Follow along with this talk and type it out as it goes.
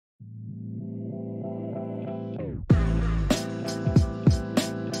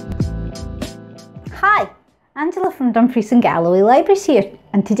Hi, Angela from Dumfries and Galloway Libraries here,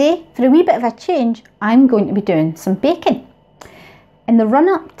 and today, for a wee bit of a change, I'm going to be doing some baking. In the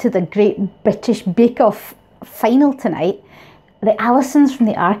run-up to the Great British Bake Off final tonight, the Allysons from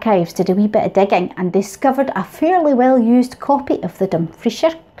the archives did a wee bit of digging and discovered a fairly well-used copy of the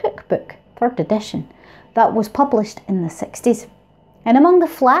Dumfriesshire Cookbook, 3rd edition, that was published in the 60s. And among the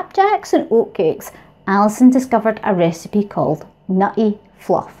flapjacks and oatcakes, Allyson discovered a recipe called Nutty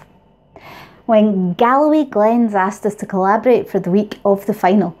Fluff. When Galloway Glens asked us to collaborate for the week of the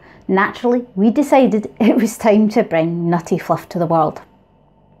final, naturally we decided it was time to bring Nutty Fluff to the world.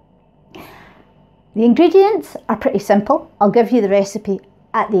 The ingredients are pretty simple. I'll give you the recipe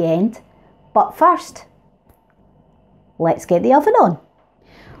at the end, but first, let's get the oven on.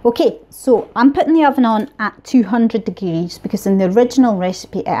 Okay, so I'm putting the oven on at 200 degrees because in the original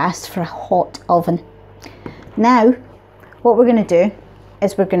recipe it asked for a hot oven. Now, what we're going to do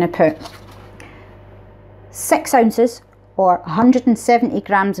is we're going to put 6 ounces or 170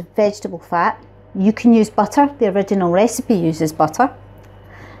 grams of vegetable fat. You can use butter, the original recipe uses butter.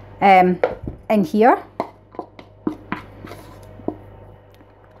 In here,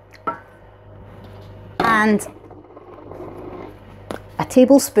 and a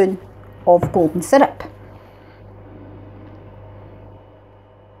tablespoon of golden syrup.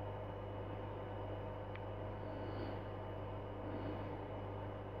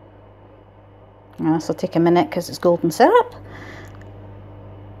 Now this will take a minute because it's golden syrup.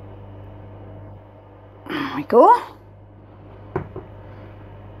 There we go.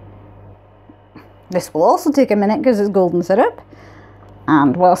 This will also take a minute because it's golden syrup.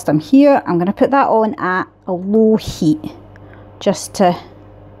 And whilst I'm here, I'm going to put that on at a low heat just to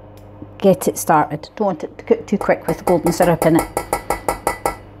get it started. Don't want it to cook too quick with golden syrup in it.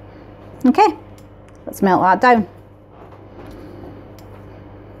 Okay, let's melt that down.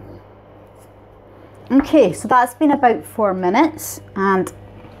 Okay, so that's been about 4 minutes, and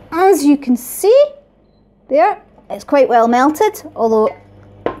as you can see there, it's quite well melted, although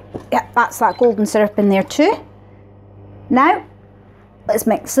yeah, that's that golden syrup in there too. Now let's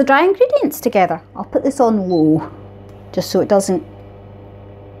mix the dry ingredients together. I'll put this on low just so it doesn't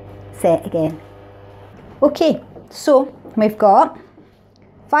set again. Okay, so we've got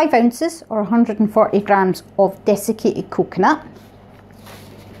 5 ounces or 140 grams of desiccated coconut,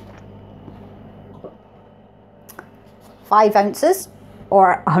 5 ounces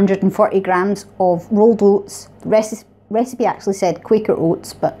or 140 grams of rolled oats. The recipe actually said Quaker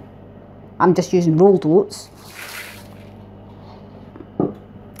oats, but I'm just using rolled oats.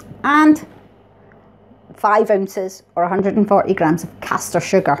 And 5 ounces or 140 grams of caster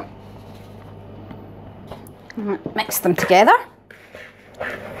sugar. Mix them together.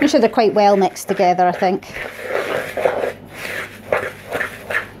 Make sure they're quite well mixed together, I think.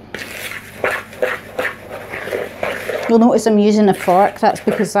 You'll notice I'm using a fork, that's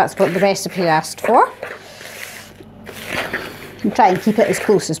because that's what the recipe asked for. And try and keep it as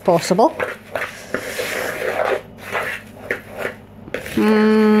close as possible.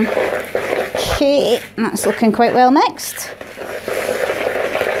 Okay, that's looking quite well mixed.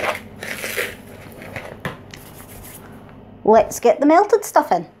 Let's get the melted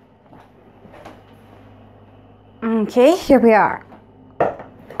stuff in. Okay, here we are.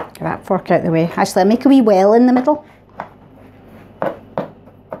 Get that fork out of the way. Actually, I'll make a wee well in the middle.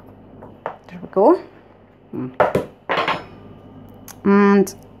 There we go.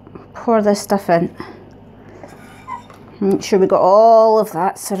 And pour this stuff in. Make sure we got all of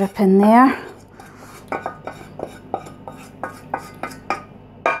that syrup in there.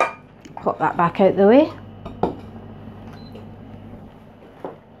 Pop that back out the way.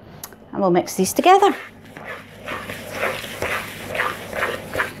 And we'll mix these together.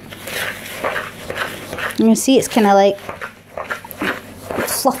 And you see it's kind of like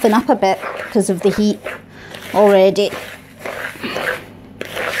fluffing up a bit because of the heat already.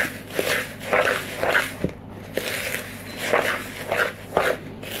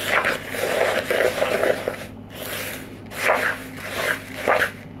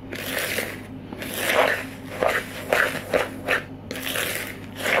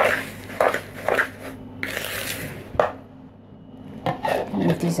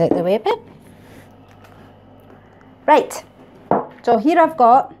 Move these out the way a bit. Right, so here I've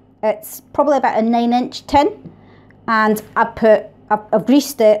got, it's probably about a 9-inch tin, and I've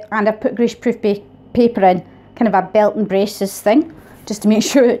greased it and I've put grease-proof paper in, kind of a belt and braces thing, just to make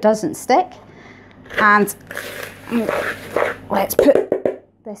sure it doesn't stick. And let's put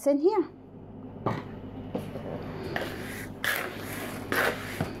this in here.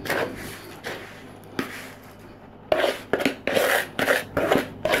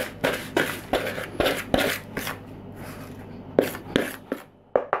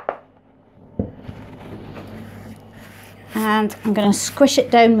 and I'm going to squish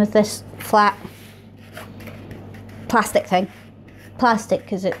it down with this flat plastic thing. Plastic,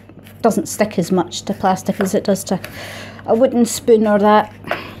 because it doesn't stick as much to plastic as it does to a wooden spoon or that.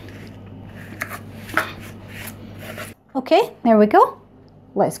 Okay, there we go.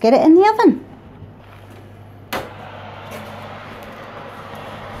 Let's get it in the oven.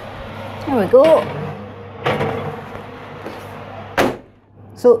 There we go.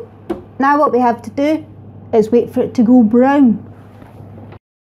 So now what we have to do is wait for it to go brown.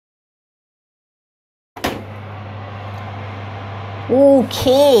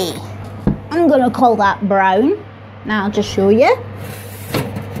 Okay, I'm going to call that brown. Now I'll just show you.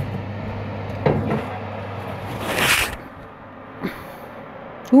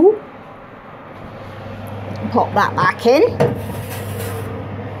 Ooh. Pop that back in.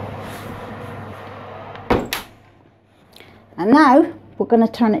 And now we're going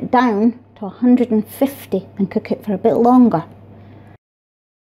to turn it down to 150 and cook it for a bit longer.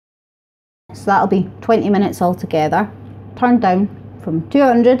 So that'll be 20 minutes altogether. Turn down from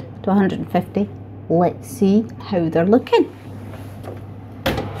 200 to 150. Let's see how they're looking.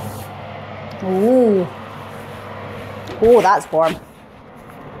 Oh, that's warm.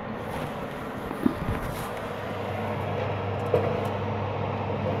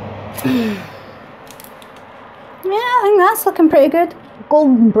 Yeah, I think that's looking pretty good.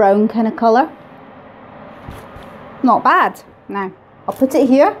 Golden brown kind of colour. Not bad. Now, I'll put it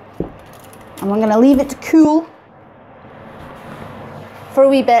here and I'm going to leave it to cool for a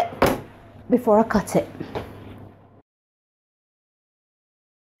wee bit before I cut it.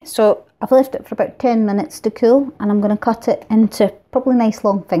 So I've left it for about 10 minutes to cool and I'm going to cut it into probably nice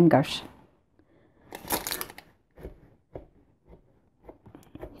long fingers.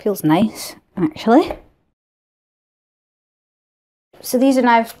 Feels nice, actually. So these are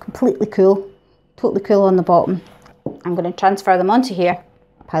now completely cool, totally cool on the bottom. I'm going to transfer them onto here,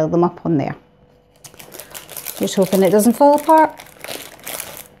 pile them up on there. Just hoping it doesn't fall apart.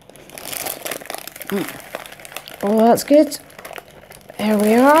 Oh, that's good. There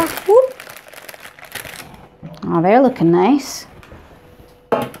we are. Whoop. Oh, they're looking nice.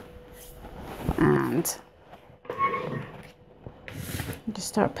 And just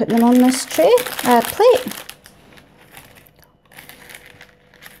start putting them on this plate. A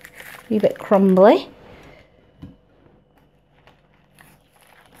wee bit crumbly.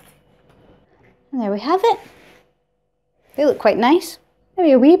 And there we have it. They look quite nice.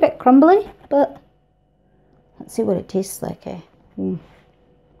 Maybe a wee bit crumbly, but let's see what it tastes like, eh?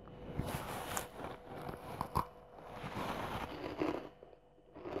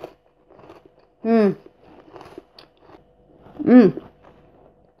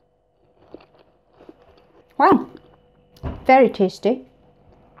 Wow, very tasty.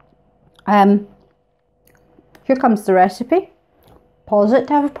 Here comes the recipe. Pause it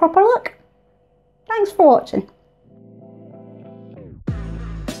to have a proper look. Thanks for watching.